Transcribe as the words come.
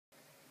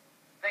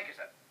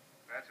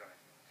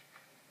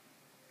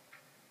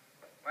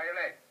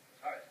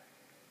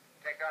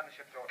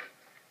ship's orders.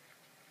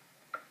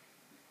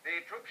 The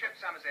Troopship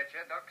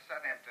Somersetshire docks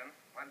Southampton,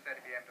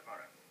 1:30 p.m.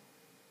 tomorrow.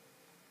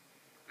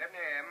 11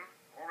 a.m.,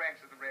 all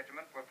ranks of the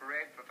regiment will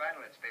parade for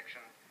final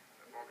inspection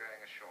before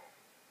going ashore.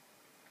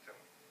 So.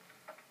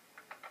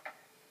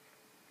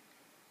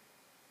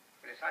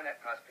 Will you sign that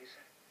pass, please,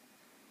 sir?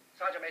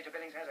 Sergeant Major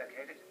Billings has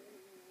okayed it.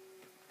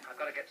 I've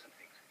got to get some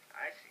things.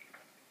 I see.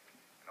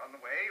 And on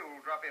the way,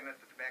 you'll drop in at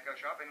the tobacco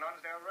shop in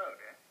Lonsdale Road,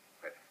 eh?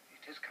 But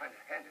it is kind of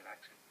handy, like,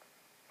 sir.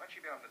 Won't she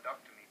be on the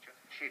dock to meet you?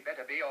 She'd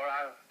better be, or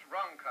I'll... It's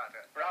wrong,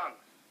 Carter. Wrong.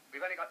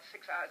 We've only got 6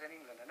 hours in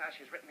England, and now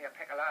she's written me a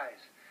peck of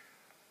lies.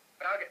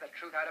 But I'll get the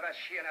truth out of her,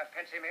 she and her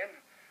fancy men.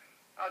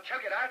 I'll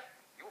choke it out.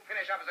 You'll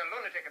finish up as a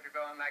lunatic if you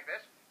go on like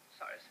this.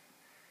 Sorry, sir.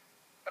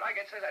 But I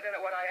get says I don't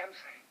know what I am,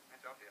 sir.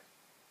 That's obvious.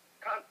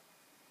 Can't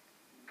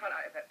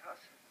I have that pass?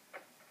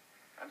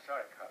 I'm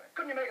sorry, Carter.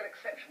 Couldn't you make an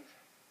exception, sir?